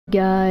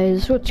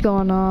Guys, what's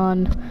going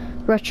on?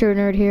 Retro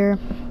Nerd here.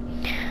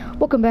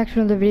 Welcome back to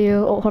another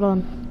video. Oh, hold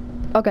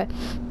on. Okay.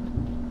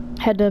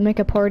 Had to make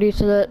a party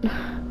so that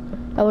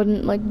I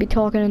wouldn't like be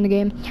talking in the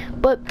game.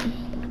 But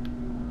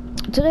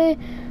today,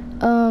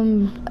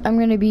 I'm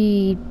gonna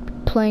be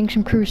playing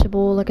some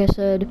Crucible, like I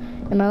said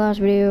in my last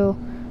video.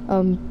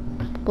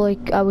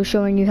 Like I was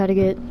showing you how to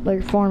get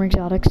like farm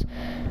exotics.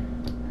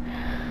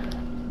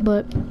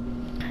 But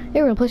yeah,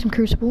 we're gonna play some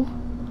Crucible.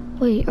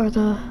 Wait, are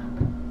the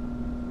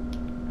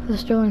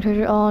Sterling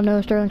Treasure? Oh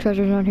no, Sterling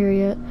Treasure's not here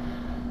yet.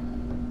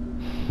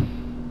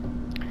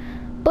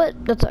 But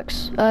that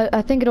sucks.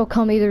 I think it'll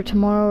come either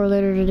tomorrow or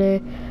later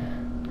today.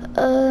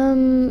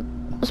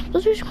 Let's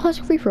do some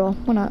classic free-for-all.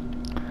 Why not?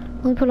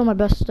 Let me put on my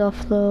best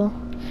stuff though.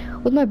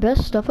 With my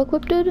best stuff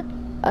equipped,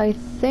 I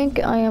think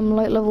I am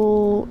light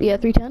level, yeah,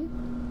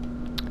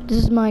 310. This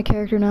is my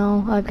character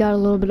now. I've got a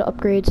little bit of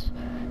upgrades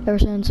ever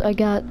since. I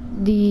got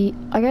two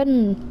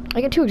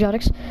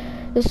exotics.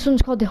 This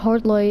one's called the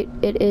Hard Light.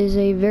 It is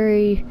a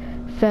very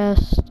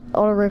fast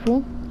auto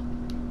rifle.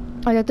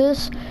 I got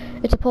this.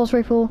 It's a pulse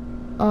rifle.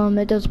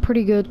 It does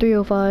pretty good,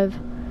 305.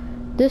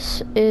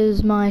 This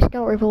is my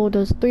scout rifle. It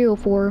does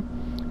 304.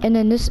 And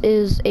then this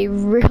is a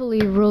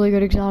really, really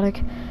good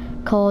exotic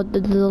called the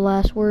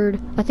Last Word.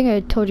 I think I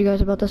told you guys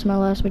about this in my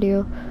last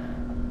video,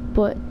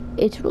 but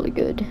it's really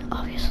good.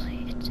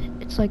 Obviously,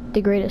 it's like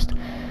the greatest.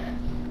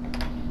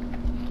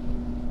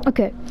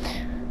 Okay.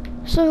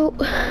 So,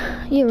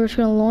 yeah, we're just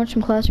gonna launch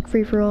some classic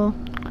free-for-all,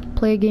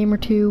 play a game or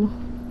two,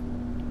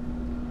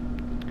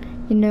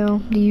 you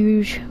know, the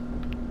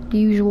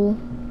usual.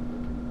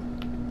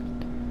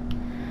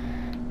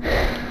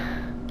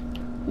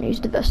 I'm gonna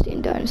use the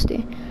Vestian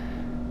Dynasty.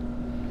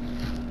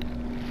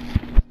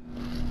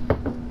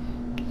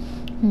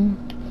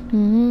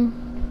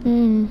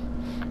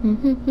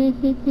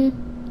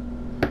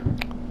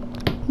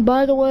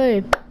 By the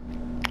way,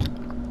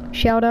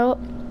 shout out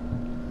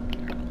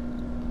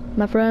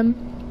my friend.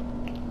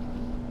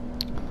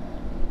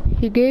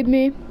 He gave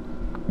me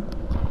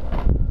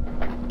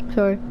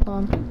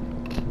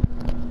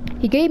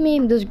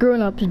this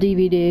Grown Ups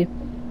DVD.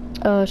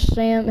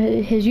 Sam,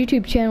 his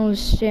YouTube channel is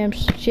Sam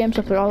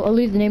Shiftler. I'll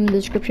leave the name in the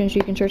description so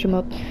you can search him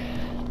up.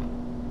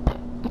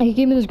 He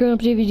gave me this Grown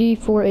Ups DVD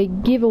for a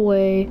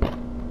giveaway,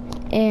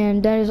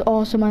 and that is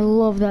awesome. I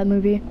love that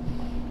movie.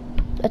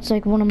 That's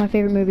like one of my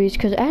favorite movies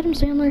because Adam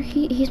Sandler,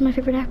 he's my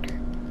favorite actor.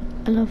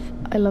 I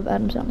love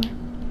Adam Sandler.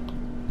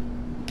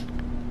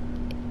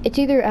 It's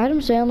either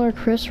Adam Sandler,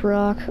 Chris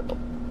Rock,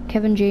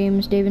 Kevin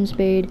James, David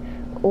Spade,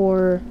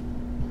 or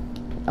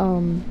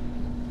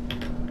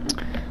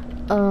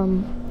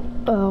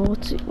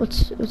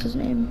what's his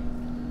name?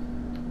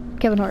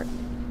 Kevin Hart.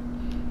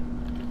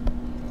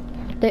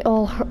 They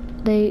all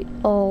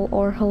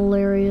are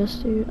hilarious,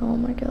 dude. Oh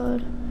my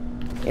god.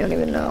 You don't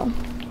even know.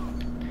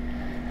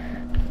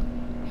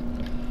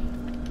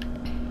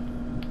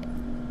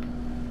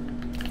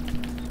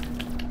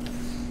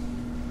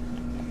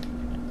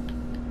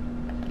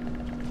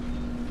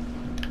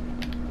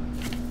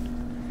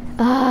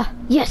 Ah,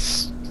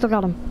 yes! Still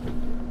got him.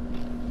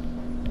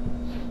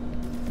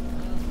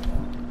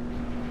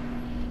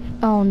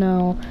 Oh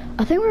no.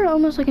 I think we're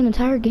almost like an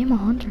entire game of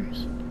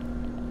hunters.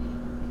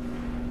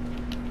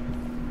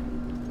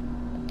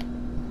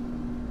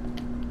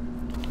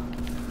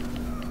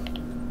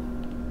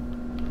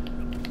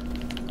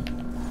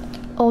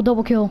 Oh,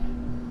 double kill.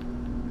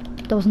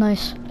 That was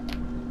nice.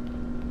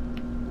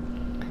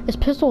 His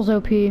pistol's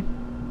OP.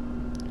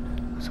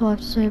 That's all I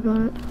have to say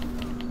about it.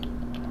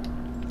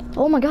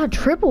 Oh my god,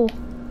 triple!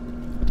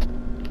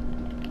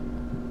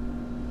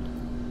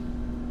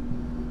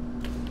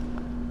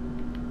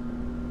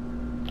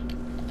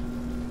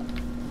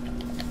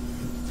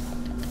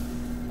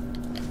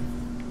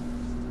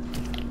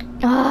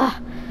 Ah!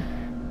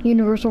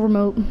 Universal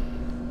remote.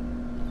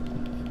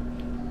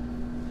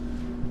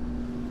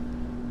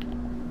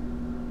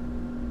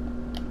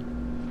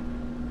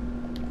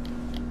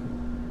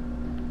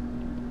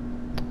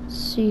 Let's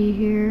see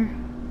here.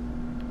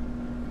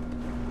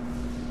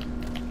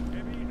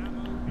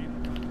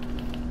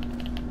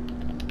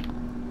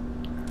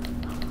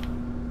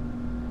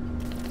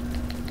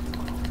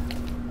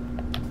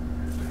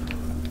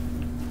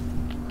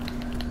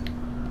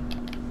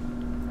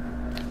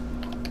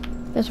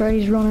 That's right,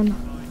 he's running.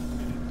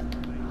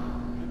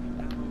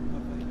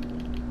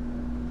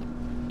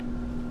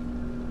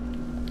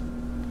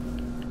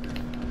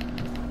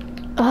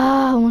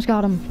 Ah, almost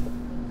got him.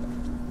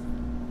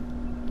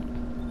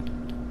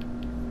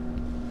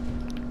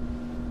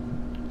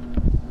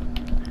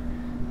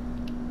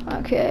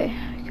 Okay,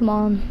 come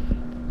on.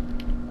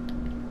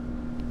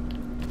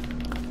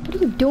 What are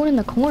you doing in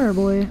the corner,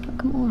 boy?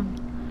 Come on.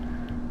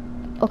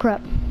 Oh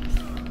crap.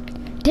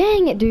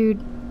 Dang it, dude.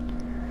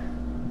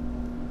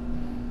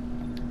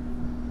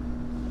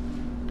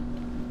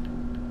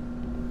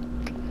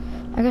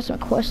 I got some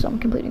quests I'm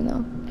completing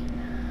though.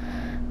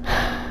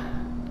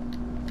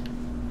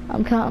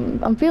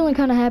 I'm feeling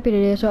kind of happy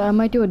today, so I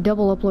might do a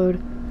double upload.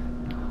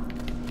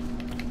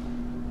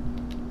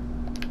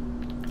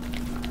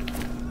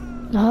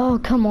 Oh,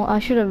 come on. I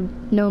should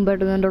have known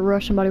better than to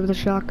rush somebody with a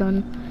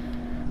shotgun.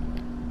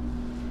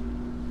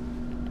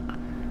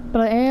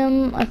 But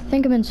I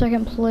think I'm in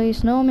second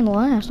place. No, I'm in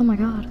last. Oh my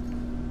god.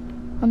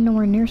 I'm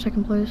nowhere near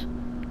second place.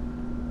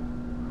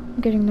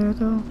 I'm getting there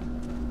though.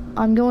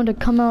 I'm going to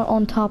come out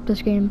on top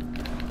this game.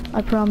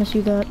 I promise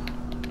you that.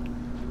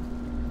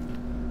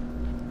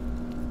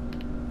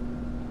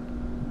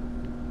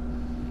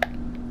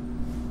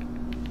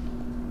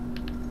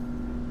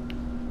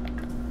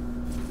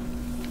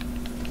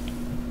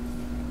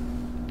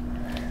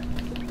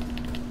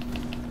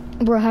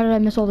 Bro, how did I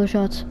miss all those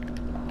shots?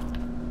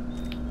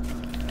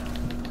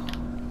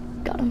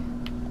 Got him.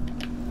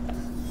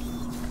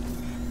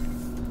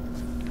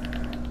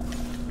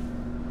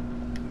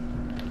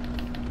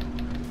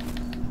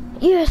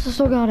 Yes, I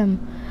still got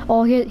him.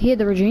 Oh, he had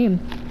the regime.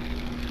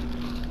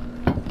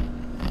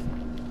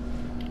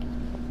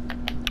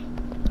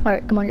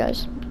 Alright, come on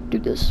guys. Do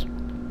this.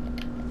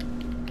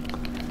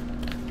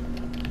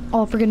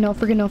 Oh, frick, no,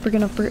 frick, no, frick,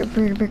 no, frick,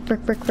 frick, frick,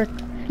 frick, frick, frick.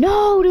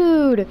 No,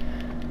 dude!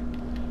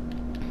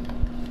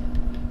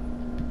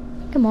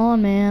 Come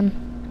on, man.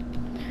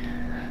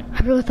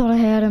 I really thought I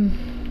had him.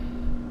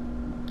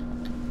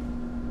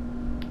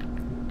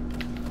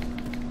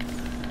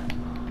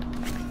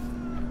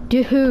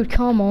 Dude,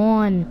 come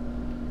on.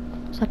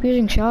 Stop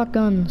using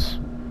shotguns.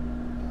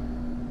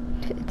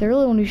 If they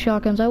really want to use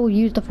shotguns, I will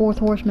use the fourth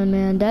horseman,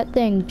 man. That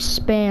thing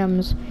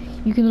spams.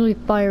 You can literally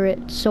fire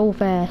it so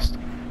fast.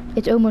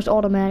 It's almost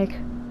automatic.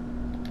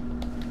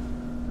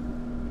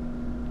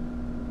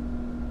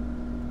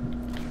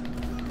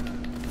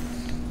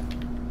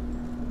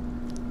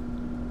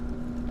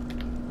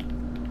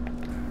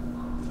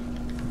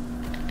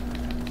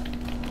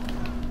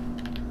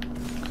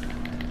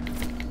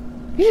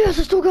 Yes,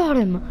 I still got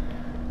him!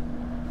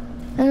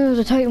 And there was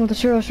a Titan with a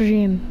Suros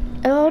regime.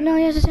 Oh, no,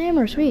 he has his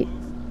hammer. Sweet.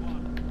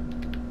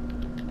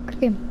 Good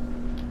game.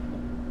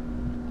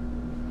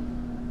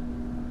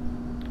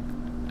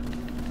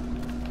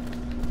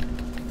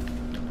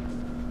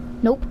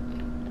 Nope.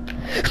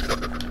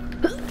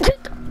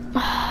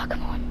 Ah,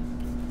 come on.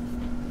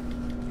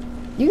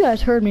 You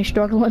guys heard me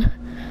struggling.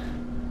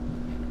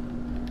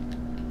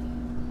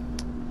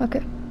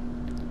 Okay.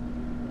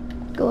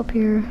 Go up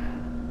here.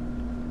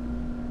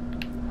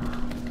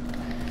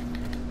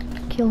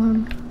 Kill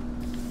him.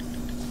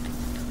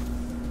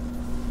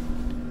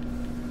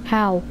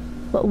 How?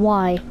 But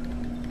why?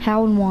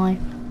 How and why?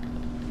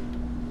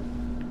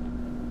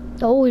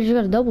 Oh, he just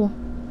got a double.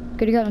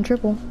 Could have gotten a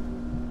triple.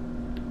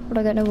 But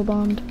I got Nova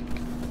bombed.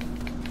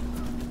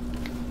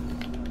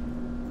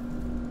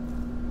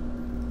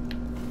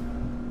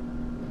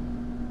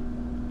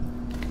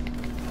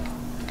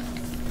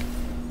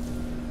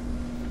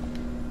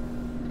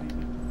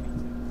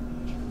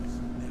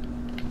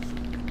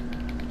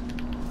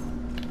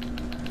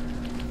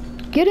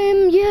 Get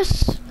him!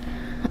 Yes!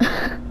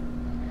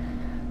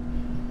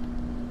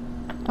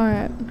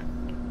 Alright.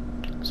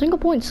 Single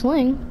point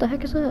sling? What the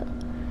heck is that?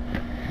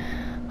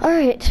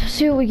 Alright,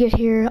 see what we get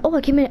here. Oh,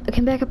 I came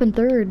back up in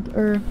third,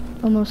 or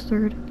almost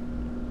third.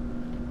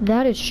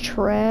 That is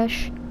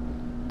trash.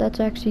 That's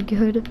actually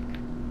good.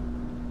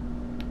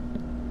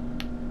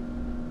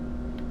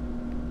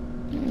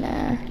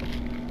 Nah.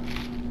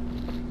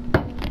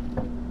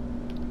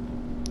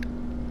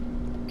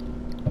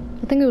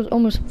 I think it was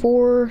almost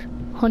 4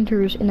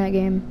 hunters in that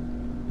game.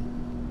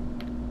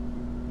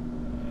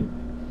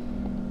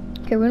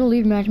 Okay, we're gonna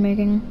leave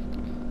matchmaking.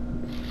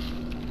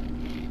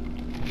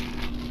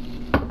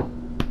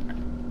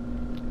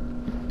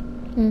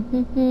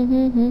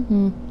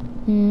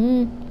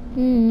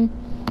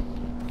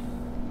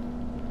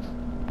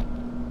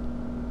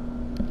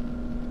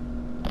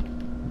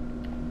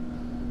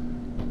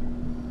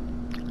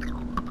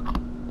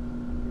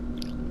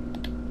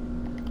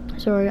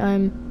 Sorry,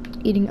 I'm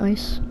eating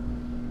ice.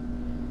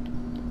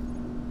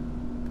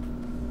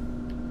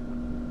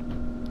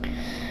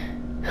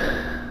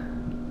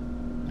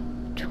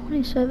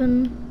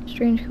 $27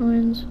 strange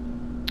coins.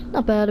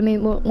 Not bad. I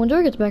mean, when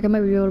Joe gets back, I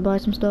might be able to buy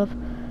some stuff.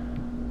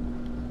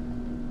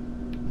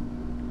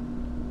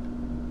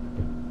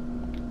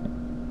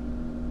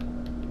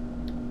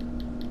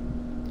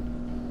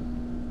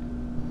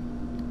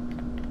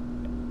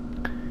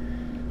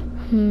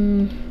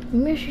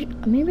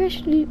 Maybe I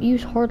should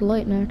use hard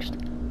light next.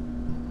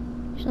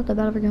 It's not that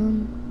bad of a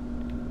gun.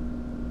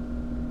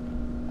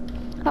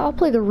 I'll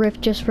play the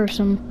Rift just for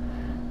some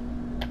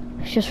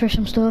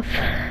stuff,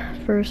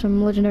 for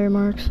some legendary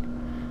marks.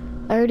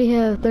 I already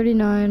have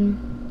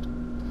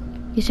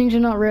 39. These things are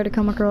not rare to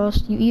come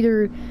across. You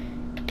either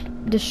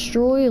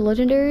destroy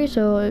legendary,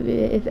 so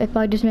if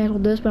I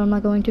dismantled this, but I'm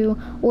not going to,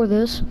 or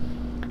this,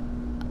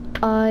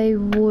 I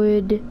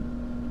would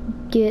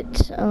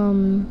get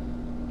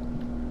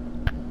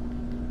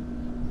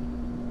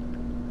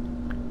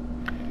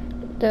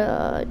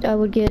I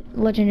would get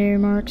legendary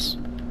marks,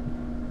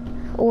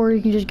 or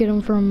you can just get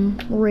them from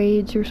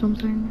raids or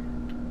something.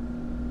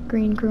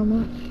 Green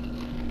chroma.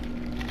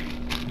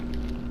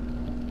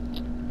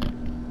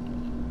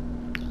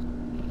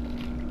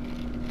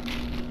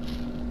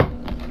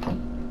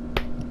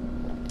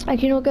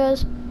 And you know what,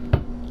 guys?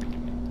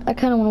 I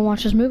kind of want to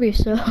watch this movie,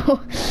 so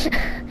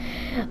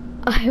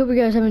I hope you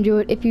guys have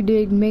enjoyed. If you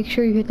did, make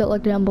sure you hit that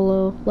like down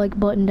below, like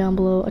button down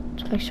below.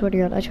 I swear to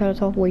God, I try to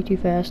talk way too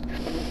fast.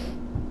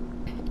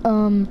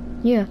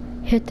 Yeah,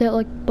 hit that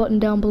like button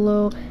down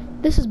below.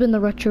 This has been the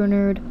Retro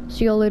Nerd.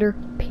 See y'all later.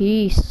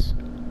 Peace.